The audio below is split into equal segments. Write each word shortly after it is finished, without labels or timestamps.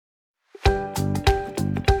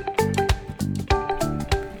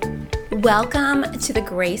Welcome to the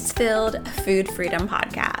Grace-Filled Food Freedom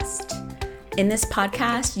Podcast. In this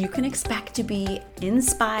podcast, you can expect to be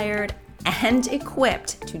inspired and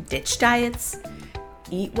equipped to ditch diets,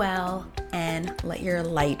 eat well, and let your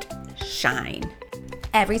light shine.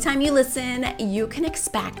 Every time you listen, you can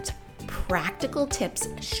expect practical tips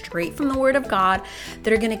straight from the Word of God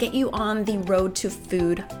that are going to get you on the road to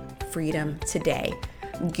food freedom today.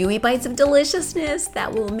 Gooey bites of deliciousness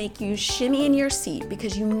that will make you shimmy in your seat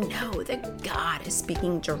because you know that God is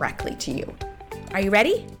speaking directly to you. Are you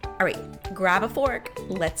ready? All right, grab a fork.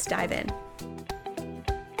 Let's dive in.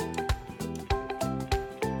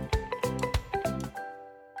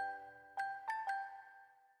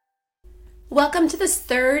 Welcome to this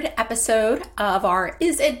third episode of our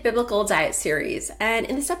Is It Biblical Diet series. And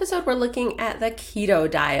in this episode, we're looking at the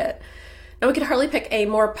keto diet. Now, we could hardly pick a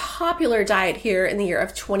more popular diet here in the year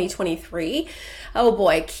of 2023. Oh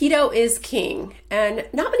boy, keto is king. And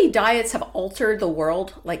not many diets have altered the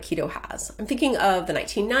world like keto has. I'm thinking of the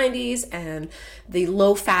 1990s and the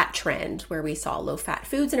low-fat trend where we saw low-fat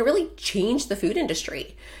foods, and it really changed the food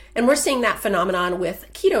industry. And we're seeing that phenomenon with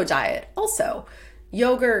keto diet also.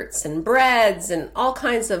 Yogurts and breads and all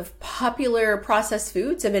kinds of popular processed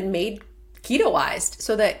foods have been made ketoized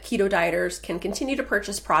so that keto dieters can continue to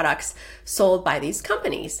purchase products sold by these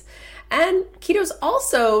companies. And keto's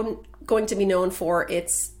also going to be known for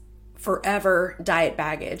its forever diet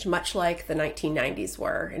baggage, much like the 1990s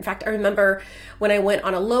were. In fact, I remember when I went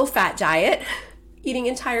on a low-fat diet, eating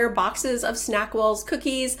entire boxes of Snackwell's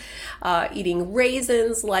cookies, eating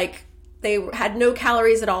raisins like they had no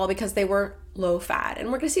calories at all because they were low fat. And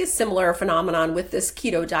we're going to see a similar phenomenon with this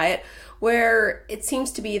keto diet where it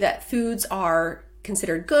seems to be that foods are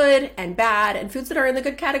considered good and bad, and foods that are in the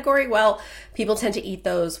good category, well, people tend to eat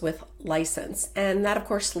those with license. And that, of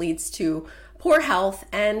course, leads to poor health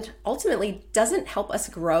and ultimately doesn't help us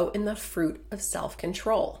grow in the fruit of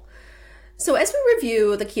self-control. So as we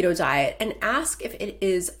review the keto diet and ask if it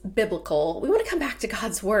is biblical, we want to come back to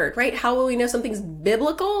God's word, right? How will we know something's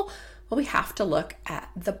biblical? Well, we have to look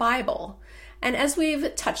at the Bible. And as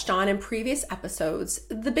we've touched on in previous episodes,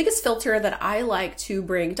 the biggest filter that I like to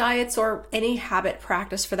bring diets or any habit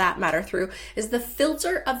practice for that matter through is the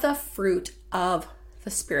filter of the fruit of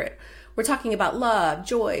the Spirit. We're talking about love,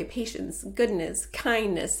 joy, patience, goodness,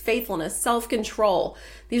 kindness, faithfulness, self-control.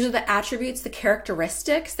 These are the attributes, the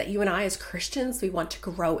characteristics that you and I as Christians, we want to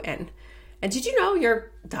grow in. And did you know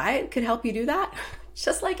your diet could help you do that?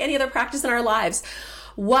 Just like any other practice in our lives.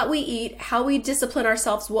 What we eat, how we discipline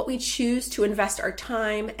ourselves, what we choose to invest our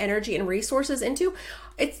time, energy, and resources into,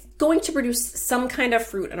 it's going to produce some kind of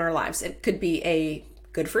fruit in our lives. It could be a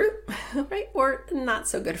good fruit, right? Or not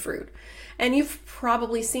so good fruit. And you've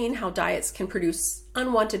probably seen how diets can produce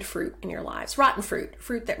unwanted fruit in your lives. Rotten fruit,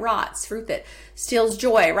 fruit that rots, fruit that steals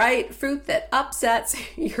joy, right? Fruit that upsets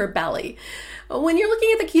your belly. When you're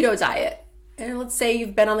looking at the keto diet, and let's say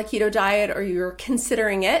you've been on the keto diet or you're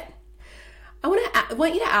considering it, I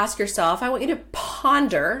want you to ask yourself, I want you to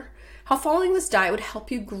ponder how following this diet would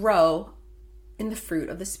help you grow in the fruit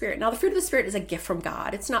of the Spirit. Now, the fruit of the Spirit is a gift from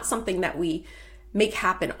God. It's not something that we make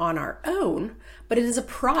happen on our own, but it is a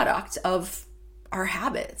product of our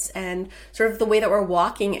habits and sort of the way that we're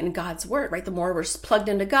walking in God's word, right? The more we're plugged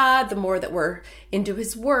into God, the more that we're into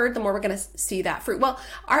his word, the more we're going to see that fruit. Well,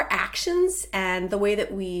 our actions and the way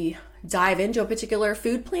that we dive into a particular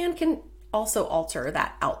food plan can also alter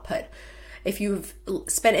that output. If you've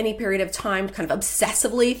spent any period of time kind of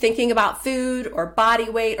obsessively thinking about food or body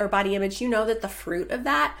weight or body image, you know that the fruit of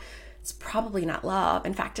that is probably not love.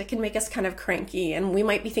 In fact, it can make us kind of cranky, and we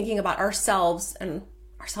might be thinking about ourselves and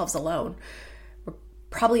ourselves alone. We're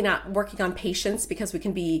probably not working on patience because we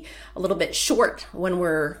can be a little bit short when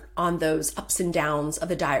we're on those ups and downs of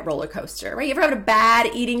the diet roller coaster, right? You ever had a bad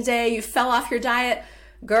eating day, you fell off your diet?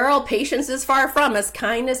 Girl, patience is far from us.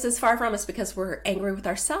 Kindness is far from us because we're angry with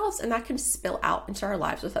ourselves, and that can spill out into our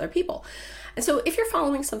lives with other people. And so if you're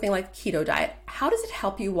following something like keto diet, how does it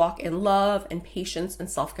help you walk in love and patience and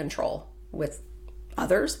self-control with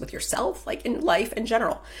others, with yourself, like in life in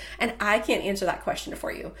general? And I can't answer that question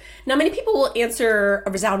for you. Now, many people will answer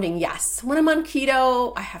a resounding yes. When I'm on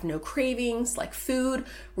keto, I have no cravings, like food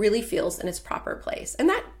really feels in its proper place. And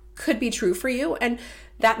that could be true for you, and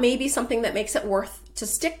that may be something that makes it worth to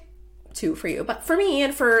stick to for you. But for me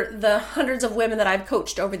and for the hundreds of women that I've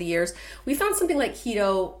coached over the years, we found something like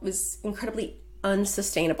keto was incredibly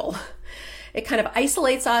unsustainable. It kind of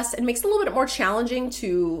isolates us and makes it a little bit more challenging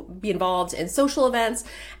to be involved in social events,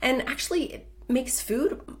 and actually it makes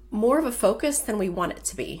food more of a focus than we want it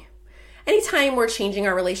to be. Anytime we're changing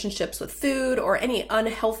our relationships with food or any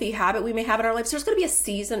unhealthy habit we may have in our lives, there's going to be a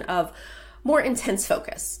season of more intense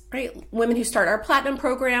focus, right? Women who start our platinum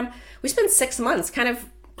program, we spend 6 months kind of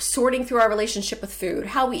sorting through our relationship with food,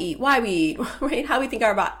 how we eat, why we eat, right? How we think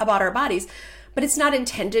about our bodies, but it's not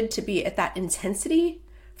intended to be at that intensity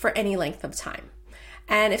for any length of time.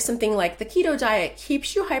 And if something like the keto diet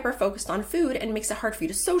keeps you hyper focused on food and makes it hard for you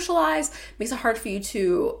to socialize, makes it hard for you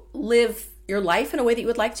to live your life in a way that you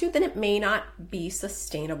would like to, then it may not be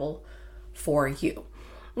sustainable for you.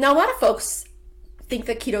 Now, a lot of folks think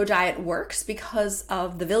the keto diet works because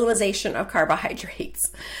of the villainization of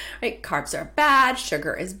carbohydrates, right? Carbs are bad,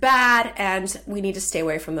 sugar is bad, and we need to stay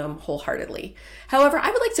away from them wholeheartedly. However, I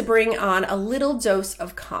would like to bring on a little dose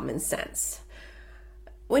of common sense.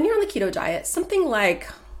 When you're on the keto diet, something like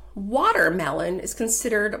watermelon is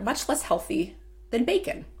considered much less healthy than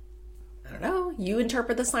bacon. I don't know, you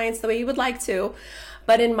interpret the science the way you would like to,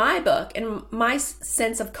 but in my book, in my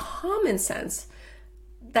sense of common sense,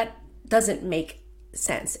 that doesn't make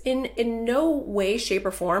sense. In no way, shape,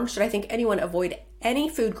 or form should I think anyone avoid any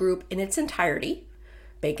food group in its entirety,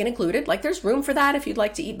 bacon included. Like, there's room for that if you'd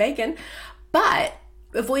like to eat bacon, but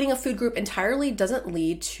avoiding a food group entirely doesn't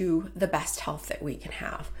lead to the best health that we can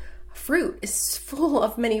have. Fruit is full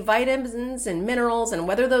of many vitamins and minerals, and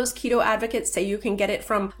whether those keto advocates say you can get it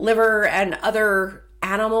from liver and other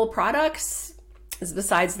animal products is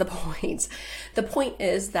besides the point. The point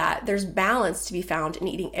is that there's balance to be found in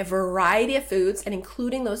eating a variety of foods and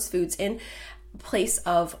including those foods in place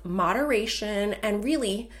of moderation, and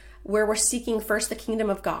really where we're seeking first the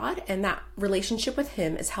kingdom of God, and that relationship with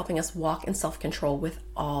Him is helping us walk in self-control with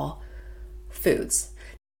all foods.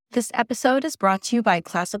 This episode is brought to you by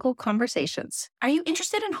Classical Conversations. Are you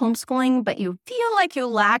interested in homeschooling, but you feel like you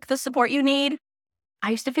lack the support you need?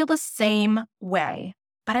 I used to feel the same way.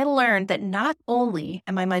 But I learned that not only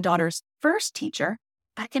am I my daughter's first teacher,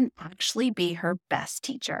 I can actually be her best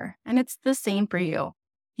teacher. And it's the same for you.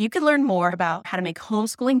 You can learn more about how to make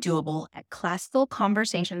homeschooling doable at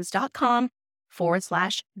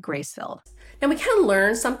classicalconversations.com/grace-filled. Now, we can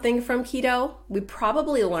learn something from keto. We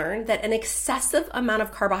probably learned that an excessive amount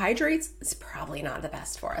of carbohydrates is probably not the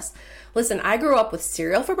best for us. Listen, I grew up with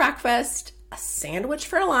cereal for breakfast, a sandwich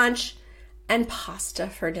for lunch, and pasta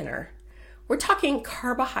for dinner. We're talking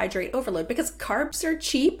carbohydrate overload because carbs are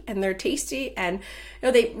cheap and they're tasty, and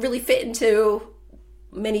they really fit into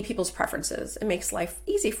many people's preferences. It makes life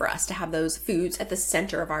easy for us to have those foods at the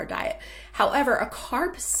center of our diet. However, a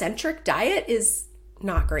carb-centric diet is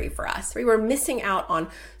not great for us. We're missing out on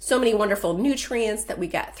so many wonderful nutrients that we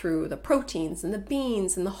get through the proteins and the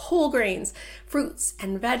beans and the whole grains, fruits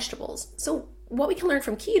and vegetables. So what we can learn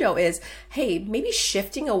from keto is, hey, maybe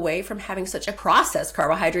shifting away from having such a processed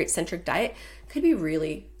carbohydrate-centric diet could be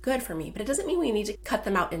really good for me. But it doesn't mean we need to cut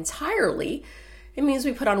them out entirely. It means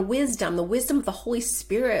we put on wisdom, the wisdom of the Holy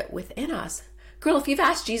Spirit within us. Girl, if you've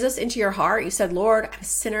asked Jesus into your heart, you said, Lord, I'm a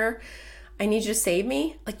sinner, I need you to save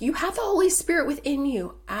me. Like, you have the Holy Spirit within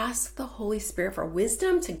you. Ask the Holy Spirit for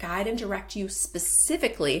wisdom to guide and direct you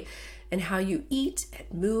specifically in how you eat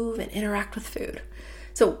and move and interact with food.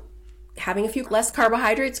 So having a few less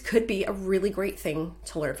carbohydrates could be a really great thing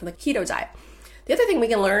to learn from the keto diet. The other thing we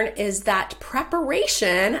can learn is that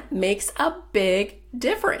preparation makes a big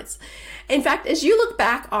difference. In fact, as you look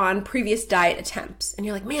back on previous diet attempts and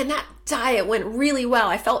you're like, man, that diet went really well,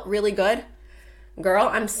 I felt really good. Girl,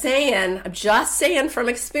 I'm just saying from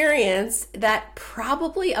experience that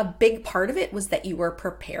probably a big part of it was that you were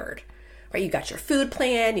prepared. Right? You got your food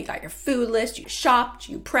plan, you got your food list, you shopped,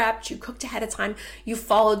 you prepped, you cooked ahead of time, you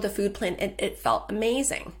followed the food plan, and it felt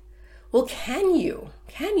amazing. Well, can you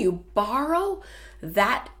borrow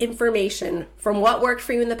that information from what worked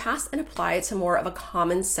for you in the past and apply it to more of a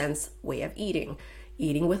common sense way of eating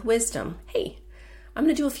with wisdom? Hey, I'm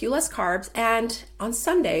going to do a few less carbs, and on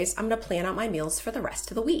Sundays, I'm going to plan out my meals for the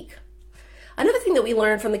rest of the week. Another thing that we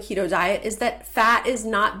learned from the keto diet is that fat is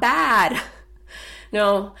not bad.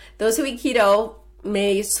 No, those who eat keto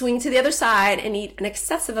may swing to the other side and eat an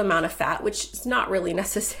excessive amount of fat, which is not really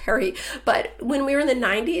necessary. But when we were in the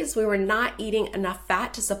 90s, we were not eating enough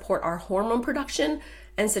fat to support our hormone production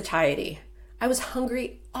and satiety. I was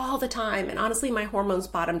hungry all the time, and honestly, my hormones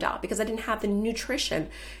bottomed out because I didn't have the nutrition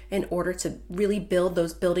in order to really build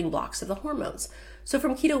those building blocks of the hormones. So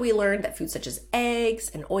from keto, we learned that foods such as eggs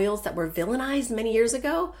and oils that were villainized many years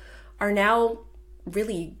ago are now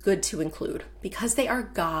really good to include because they are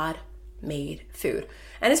God-made food.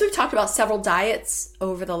 And as we've talked about several diets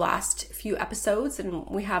over the last few episodes, and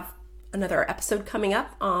we have another episode coming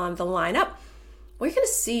up on the lineup, what you're going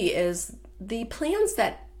to see is the plans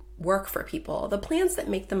that work for people, the plans that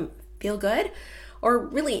make them feel good, or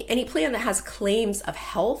really any plan that has claims of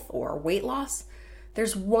health or weight loss.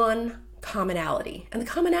 There's one commonality. And the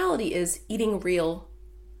commonality is eating real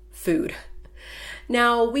food.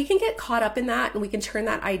 Now, we can get caught up in that and we can turn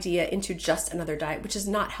that idea into just another diet, which is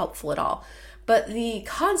not helpful at all. But the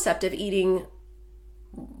concept of eating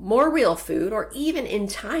more real food, or even in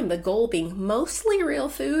time, the goal being mostly real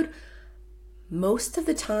food, most of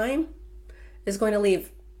the time is going to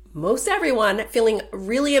leave most everyone feeling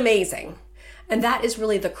really amazing. And that is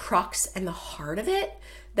really the crux and the heart of it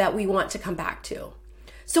that we want to come back to.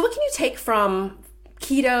 So what can you take from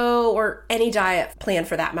keto or any diet plan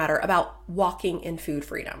for that matter about walking in food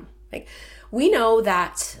freedom? Like, we know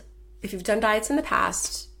that if you've done diets in the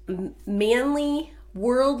past, manly,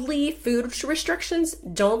 worldly food restrictions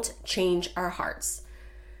don't change our hearts.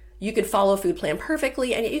 You could follow a food plan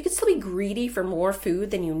perfectly and you could still be greedy for more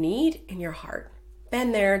food than you need in your heart.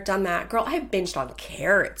 Been there, done that. Girl, I've binged on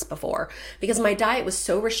carrots before because my diet was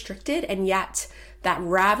so restricted, and yet that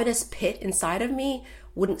ravenous pit inside of me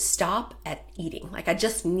wouldn't stop at eating. Like, I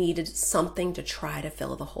just needed something to try to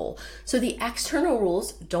fill the hole. So the external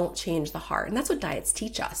rules don't change the heart. And that's what diets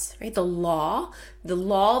teach us, right? The law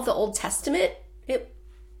of the Old Testament, it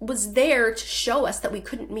was there to show us that we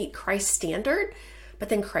couldn't meet Christ's standard, but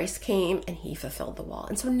then Christ came and he fulfilled the law.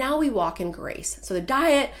 And so now we walk in grace. So the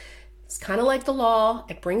diet, it's kind of like the law.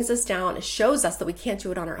 It brings us down. It shows us that we can't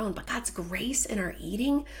do it on our own. But God's grace in our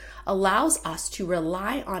eating allows us to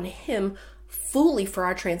rely on him fully for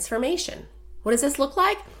our transformation. What does this look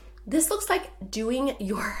like? This looks like doing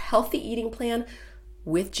your healthy eating plan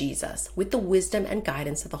with Jesus, with the wisdom and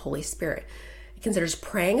guidance of the Holy Spirit. It considers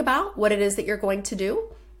praying about what it is that you're going to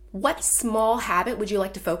do. What small habit would you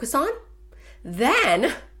like to focus on?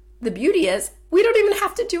 Then the beauty is we don't even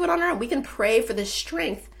have to do it on our own. We can pray for the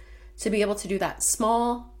strength to be able to do that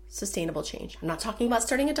small, sustainable change. I'm not talking about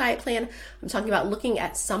starting a diet plan. I'm talking about looking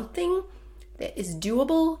at something that is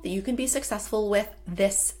doable, that you can be successful with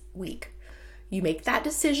this week. You make that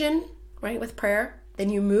decision, right, with prayer. Then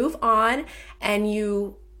you move on and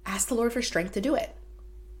you ask the Lord for strength to do it.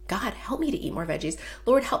 God, help me to eat more veggies.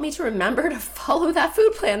 Lord, help me to remember to follow that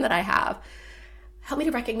food plan that I have. Help me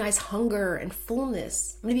to recognize hunger and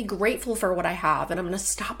fullness. I'm going to be grateful for what I have, and I'm going to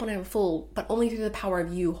stop when I'm full, but only through the power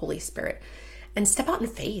of you, Holy Spirit. And step out in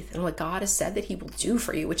faith in what God has said that he will do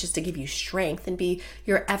for you, which is to give you strength and be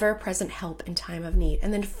your ever-present help in time of need.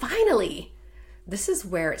 And then finally, this is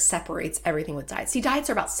where it separates everything with diets. See, diets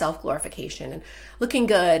are about self-glorification and looking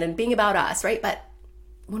good and being about us, right? But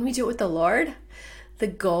when we do it with the Lord, the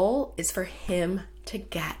goal is for him to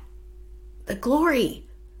get the glory.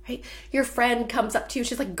 Right? Your friend comes up to you,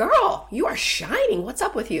 she's like, girl, you are shining. What's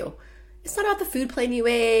up with you? It's not about the food plan you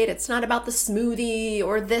ate. It's not about the smoothie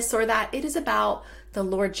or this or that. It is about the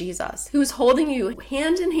Lord Jesus, who's holding you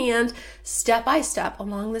hand in hand, step by step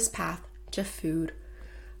along this path to food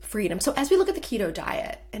freedom. So as we look at the keto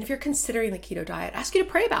diet, and if you're considering the keto diet, I ask you to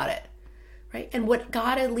pray about it, right? And what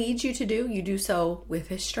God leads you to do, you do so with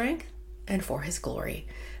his strength and for his glory.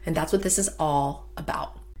 And that's what this is all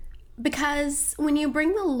about. Because when you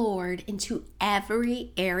bring the Lord into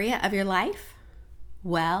every area of your life,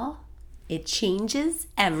 well, it changes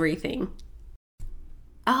everything.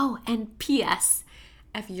 Oh, and P.S.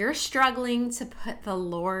 If you're struggling to put the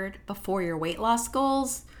Lord before your weight loss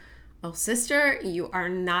goals, well, sister, you are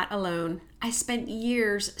not alone. I spent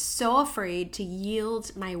years so afraid to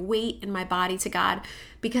yield my weight and my body to God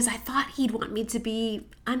because I thought he'd want me to be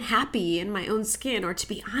unhappy in my own skin, or to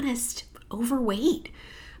be honest, overweight.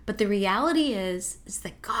 But the reality is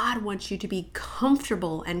that God wants you to be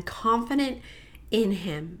comfortable and confident in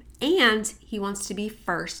him, and he wants to be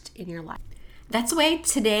first in your life. That's why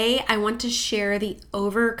today I want to share the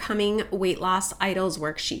Overcoming Weight Loss Idols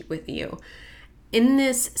worksheet with you. In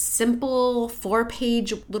this simple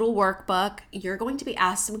 4-page little workbook, you're going to be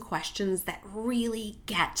asked some questions that really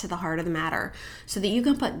get to the heart of the matter so that you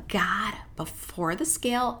can put God before the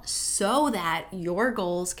scale so that your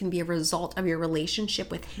goals can be a result of your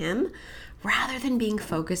relationship with him rather than being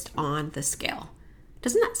focused on the scale.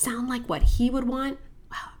 Doesn't that sound like what he would want?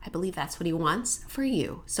 Well, I believe that's what he wants for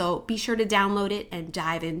you. So be sure to download it and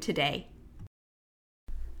dive in today.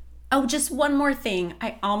 Oh, just one more thing.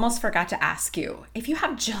 I almost forgot to ask you. If you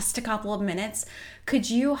have just a couple of minutes, could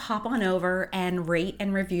you hop on over and rate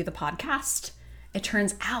and review the podcast? It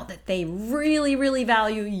turns out that they really, really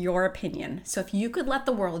value your opinion. So if you could let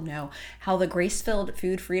the world know how the Grace-Filled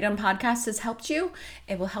Food Freedom podcast has helped you,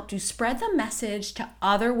 it will help you spread the message to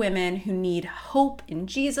other women who need hope in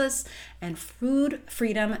Jesus and food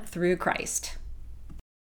freedom through Christ.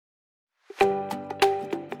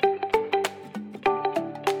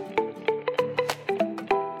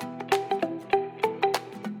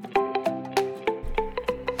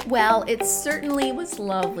 Well, it certainly was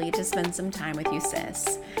lovely to spend some time with you,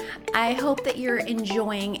 sis. I hope that you're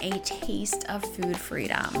enjoying a taste of food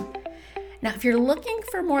freedom. Now, if you're looking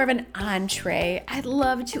for more of an entree, I'd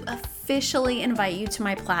love to officially invite you to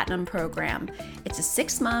my Platinum program. It's a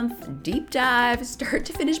 6-month deep dive, start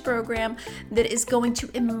to finish program that is going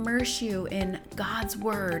to immerse you in God's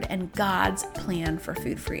Word and God's plan for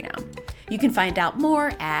food freedom. You can find out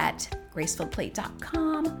more at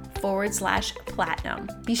gracefulplate.com/platinum.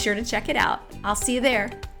 Be sure to check it out. I'll see you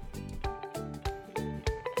there.